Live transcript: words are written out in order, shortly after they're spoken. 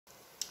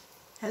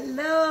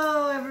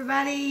Hello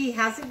everybody,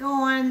 how's it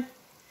going?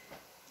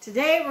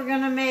 Today we're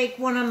going to make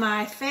one of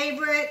my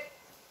favorite,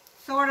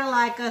 sort of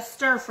like a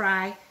stir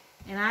fry,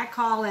 and I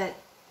call it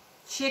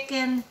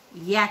chicken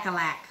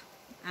Yak-a-Lak.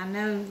 I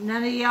know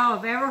none of y'all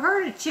have ever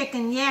heard of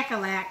chicken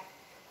Yak-a-Lak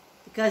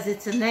because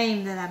it's a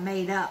name that I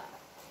made up,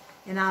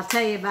 and I'll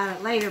tell you about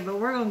it later,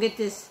 but we're going to get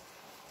this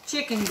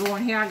chicken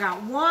going here. I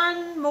got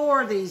one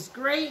more of these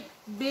great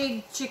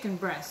big chicken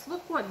breasts.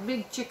 Look what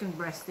big chicken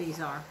breasts these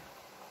are.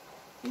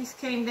 These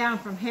came down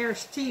from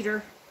Harris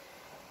Teeter,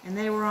 and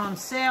they were on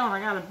sale, and I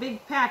got a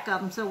big pack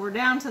of them, so we're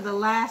down to the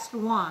last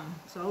one.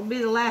 So it'll be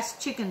the last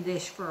chicken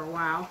dish for a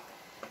while.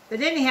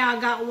 But anyhow,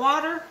 I got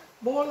water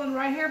boiling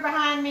right here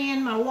behind me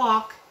in my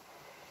wok.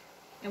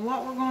 And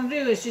what we're going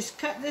to do is just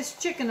cut this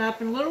chicken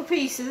up in little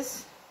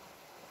pieces.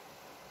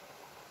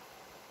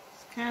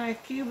 Just kind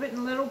of cube it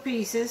in little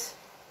pieces.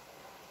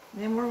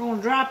 And then we're going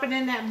to drop it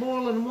in that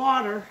boiling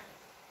water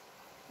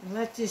and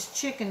let this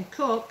chicken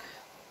cook.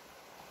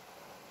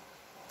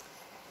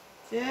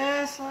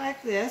 Just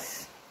like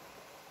this.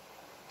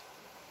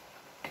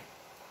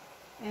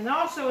 And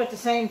also at the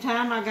same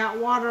time I got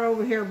water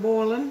over here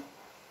boiling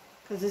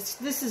because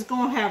this is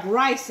going to have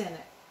rice in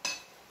it.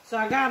 So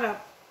I got a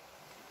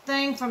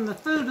thing from the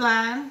food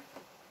line,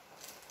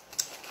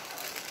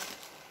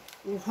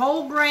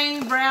 whole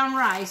grain brown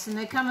rice, and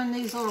they come in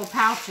these little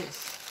pouches.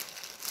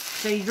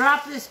 So you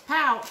drop this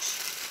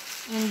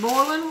pouch in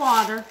boiling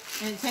water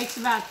and it takes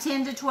about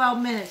 10 to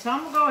 12 minutes. So I'm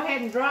going to go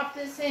ahead and drop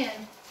this in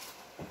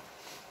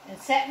and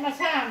set my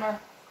timer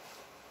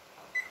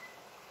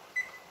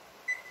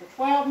for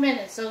 12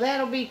 minutes, so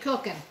that'll be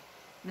cooking.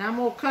 Now I'm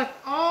going to cut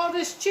all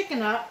this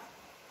chicken up.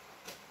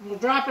 We'll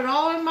drop it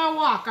all in my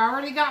wok. I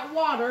already got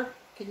water.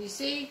 Can you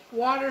see?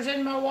 Water's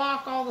in my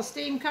wok, all the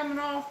steam coming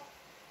off.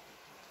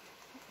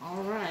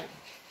 Alright.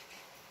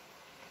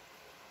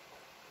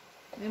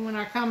 Then when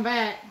I come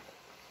back,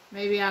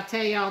 maybe I'll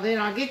tell y'all,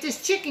 then I'll get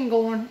this chicken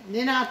going, and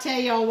then I'll tell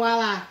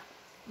y'all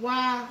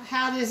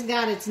how this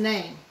got its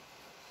name.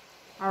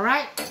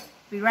 Alright,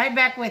 be right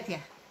back with you.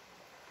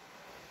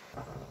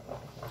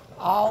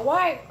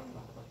 Alright,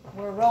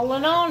 we're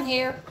rolling on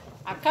here.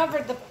 I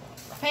covered the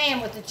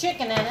pan with the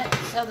chicken in it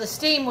so the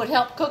steam would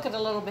help cook it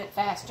a little bit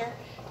faster.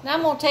 Now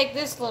I'm going to take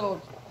this little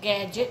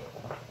gadget.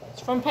 It's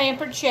from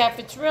Pampered Chef.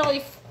 It's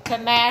really to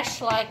mash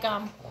like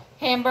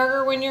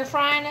hamburger when you're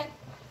frying it.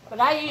 But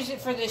I use it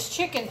for this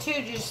chicken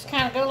too. Just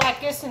kind of go like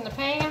this in the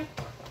pan.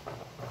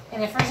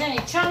 And if there's any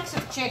chunks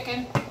of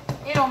chicken,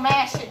 it'll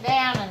mash it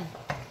down and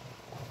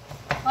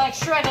like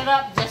shred it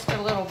up just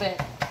a little bit,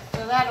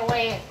 so that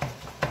way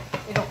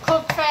it'll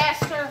cook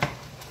faster,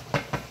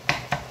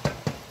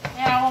 and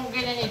I won't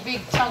get any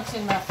big chunks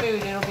in my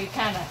food. It'll be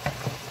kind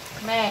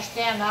of mashed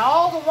down. Now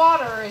all the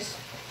water is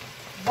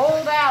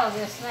boiled out of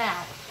this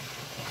now,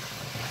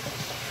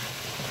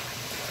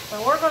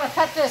 so we're going to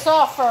cut this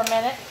off for a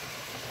minute.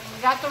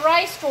 We got the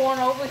rice going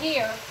over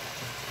here.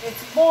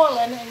 It's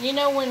boiling, and you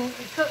know when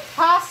you cook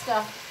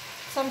pasta,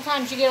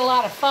 sometimes you get a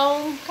lot of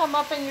foam come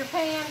up in your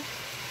pan.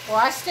 Well,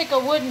 I stick a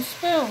wooden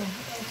spoon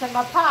into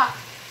my pot,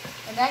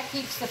 and that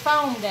keeps the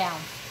foam down.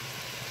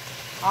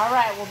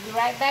 Alright, we'll be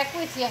right back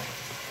with you.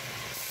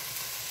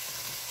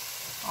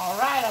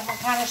 Alright, I'm going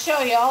to kind of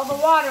show you all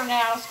the water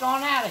now. It's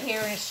gone out of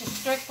here, and it's just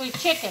strictly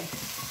chicken.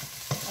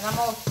 And I'm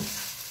going to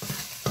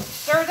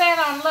stir that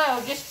on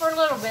low just for a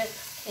little bit.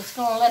 It's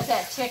going to let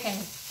that chicken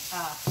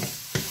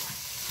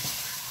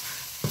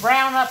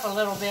brown up a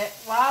little bit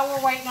while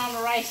we're waiting on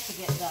the rice to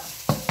get done.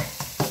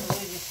 So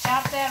we just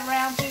chop that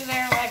around through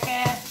there like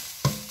that.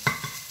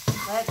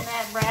 Letting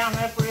that brown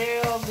up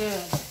real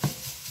good.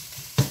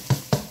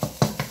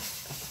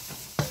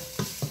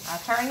 I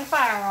turn the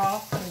fire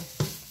off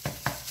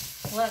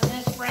and letting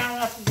this brown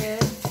up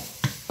good.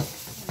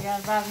 We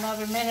got about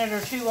another minute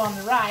or two on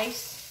the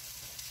rice.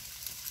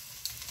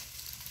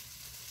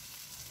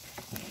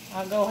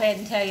 I'll go ahead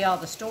and tell y'all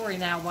the story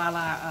now while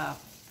I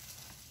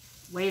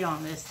wait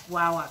on this,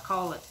 while I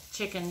call it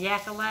chicken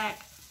Yak-a-Lak.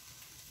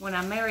 When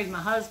I married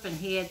my husband,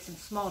 he had some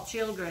small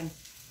children,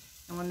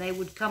 and when they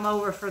would come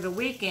over for the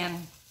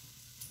weekend,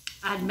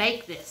 I'd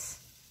make this.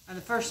 And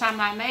the first time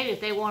I made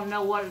it, they wanted to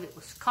know what it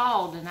was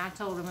called, and I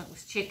told them it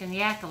was chicken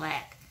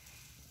Yak-a-Lak.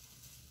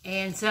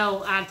 And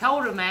so I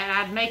told them that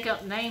I'd make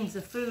up names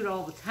of food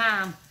all the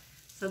time,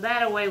 so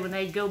that way when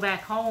they'd go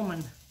back home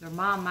and their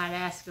mom might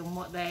ask them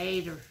what they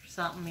ate or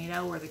something, you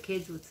know, or the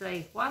kids would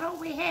say, "Why don't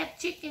we have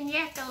chicken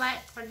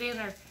Yak-a-Lak for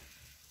dinner?"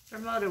 Their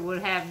mother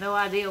would have no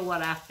idea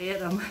what I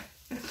fed them.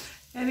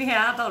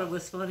 Anyhow, I thought it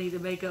was funny to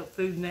make up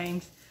food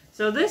names.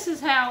 So this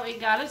is how it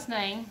got its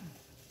name.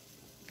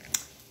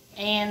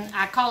 And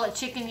I call it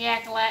chicken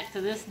Yak-a-Lak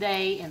to this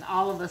day, and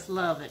all of us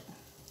love it.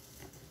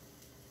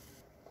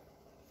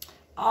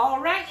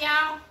 Alright,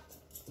 y'all.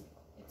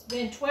 It's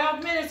been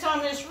 12 minutes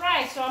on this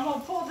rice, so I'm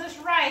going to pull this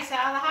rice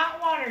out of the hot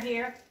water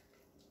here.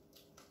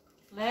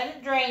 Let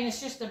it drain.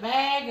 It's just a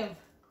bag of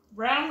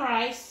brown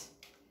rice.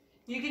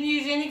 You can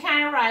use any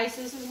kind of rice.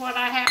 This is what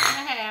I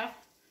happen to have.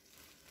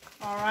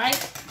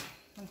 Alright.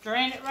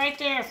 Drain it right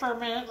there for a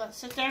minute. Let's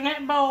sit there in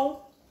that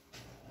bowl.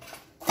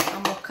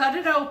 I'm going to cut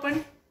it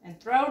open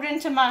and throw it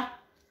into my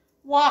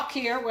wok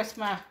here with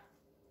my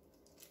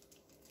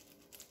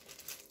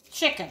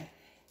chicken.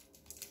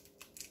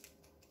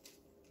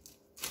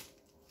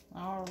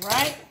 All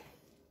right.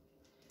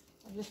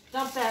 I'll just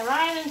dump that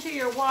right into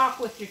your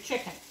wok with your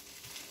chicken.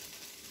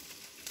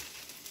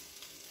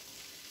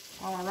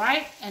 All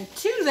right, and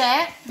to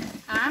that,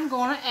 I'm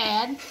going to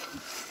add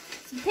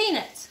some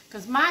peanuts,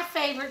 because my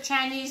favorite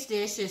Chinese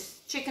dish is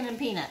chicken and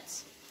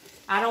peanuts.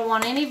 I don't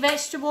want any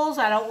vegetables.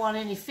 I don't want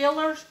any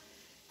fillers.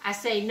 I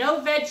say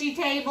no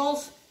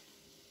vegetables,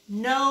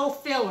 no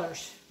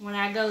fillers when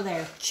I go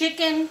there.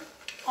 Chicken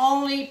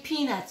only,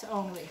 peanuts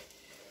only.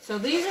 So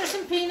these are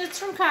some peanuts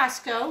from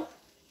Costco.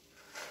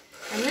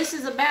 And this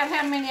is about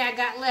how many I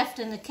got left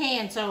in the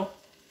can. So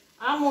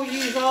I'm going to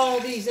use all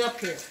these up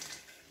here.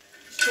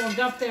 Just going to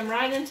dump them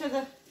right into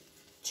the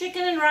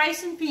chicken and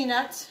rice and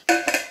peanuts.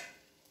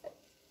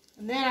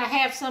 And then I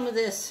have some of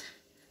this.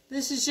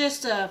 This is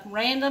just a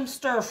random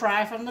stir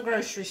fry from the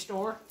grocery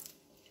store.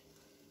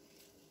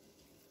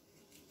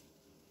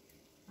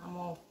 I'm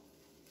going to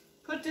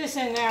put this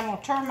in there. I'm going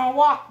to turn my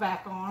wok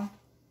back on.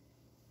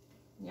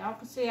 Y'all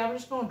can see I'm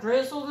just going to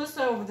drizzle this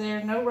over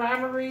there. No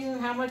rhyme or reason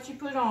how much you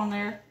put on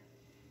there.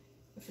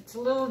 If it's a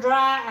little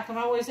dry, I can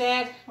always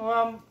add. Well,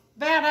 I'm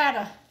about out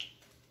of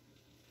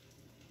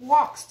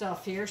wok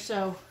stuff here,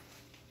 so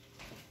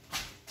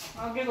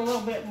I'll get a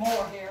little bit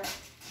more here.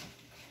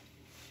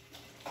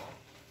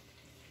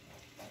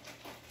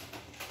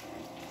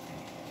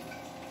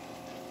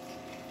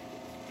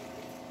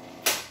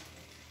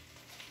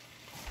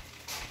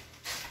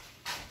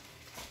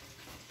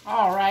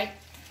 All right.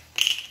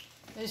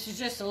 This is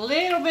just a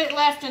little bit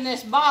left in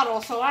this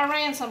bottle, so I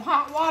ran some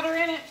hot water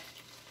in it.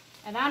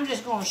 And I'm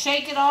just going to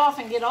shake it off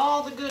and get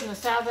all the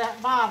goodness out of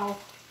that bottle.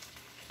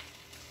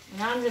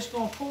 And I'm just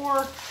going to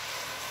pour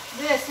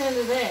this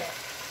into there.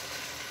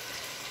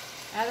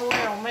 That way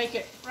I'll make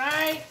it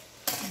right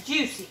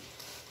juicy.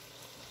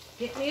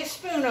 Get me a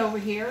spoon over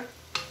here.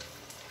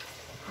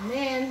 And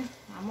then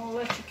I'm going to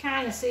let you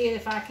kind of see it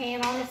if I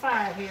can on the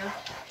fire here.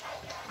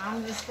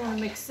 I'm just going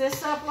to mix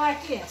this up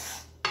like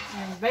this.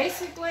 And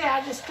basically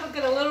I just cook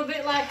it a little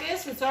bit like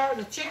this. It's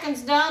already, the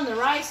chicken's done, the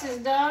rice is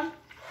done.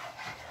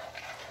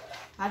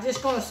 I'm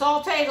just going to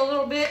saute it a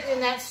little bit in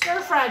that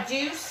stir-fry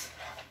juice,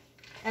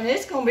 and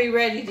it's going to be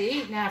ready to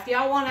eat. Now, if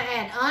y'all want to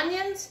add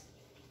onions,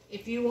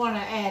 if you want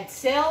to add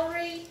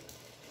celery,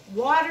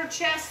 water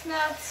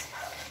chestnuts,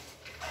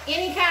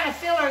 any kind of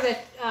filler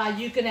that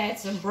you can add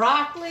some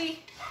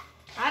broccoli.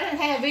 I didn't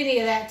have any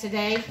of that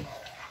today.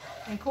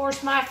 And, of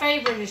course, my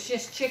favorite is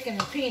just chicken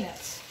and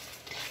peanuts.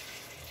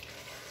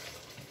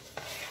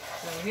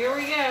 So here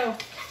we go.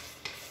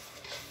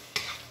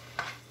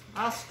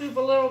 I'll scoop a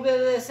little bit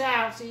of this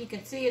out so you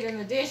can see it in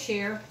the dish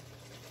here.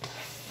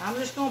 I'm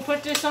just going to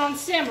put this on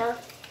simmer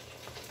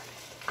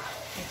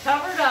and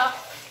cover it up.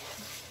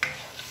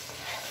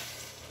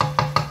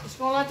 Just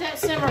going to let that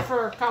simmer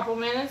for a couple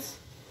minutes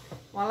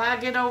while I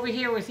get over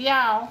here with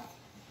y'all.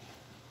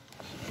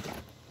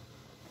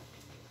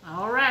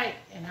 All right,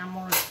 and I'm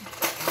going to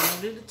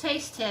do the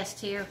taste test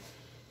here.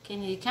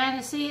 Can you kind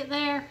of see it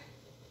there?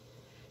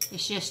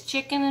 It's just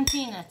chicken and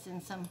peanuts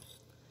and some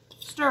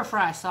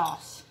stir-fry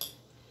sauce.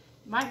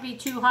 Might be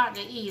too hot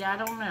to eat, I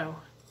don't know.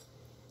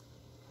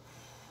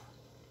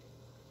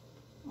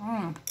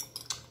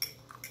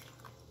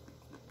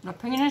 The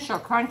peanuts are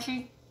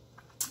crunchy,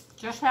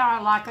 just how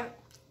I like it.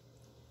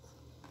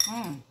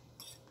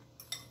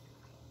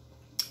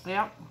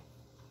 Yep.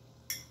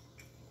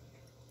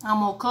 I'm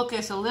going to cook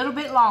this a little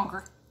bit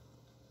longer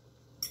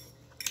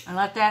and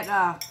let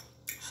that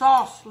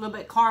sauce a little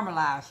bit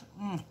caramelize.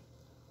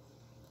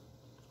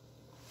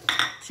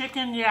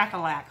 Chicken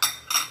Yak-a-Lak.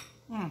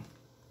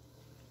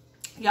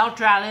 Y'all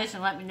try this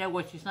and let me know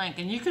what you think.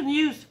 And you can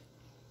use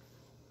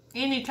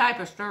any type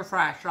of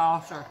stir-fry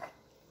sauce or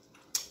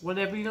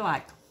whatever you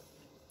like.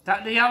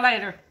 Talk to y'all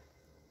later.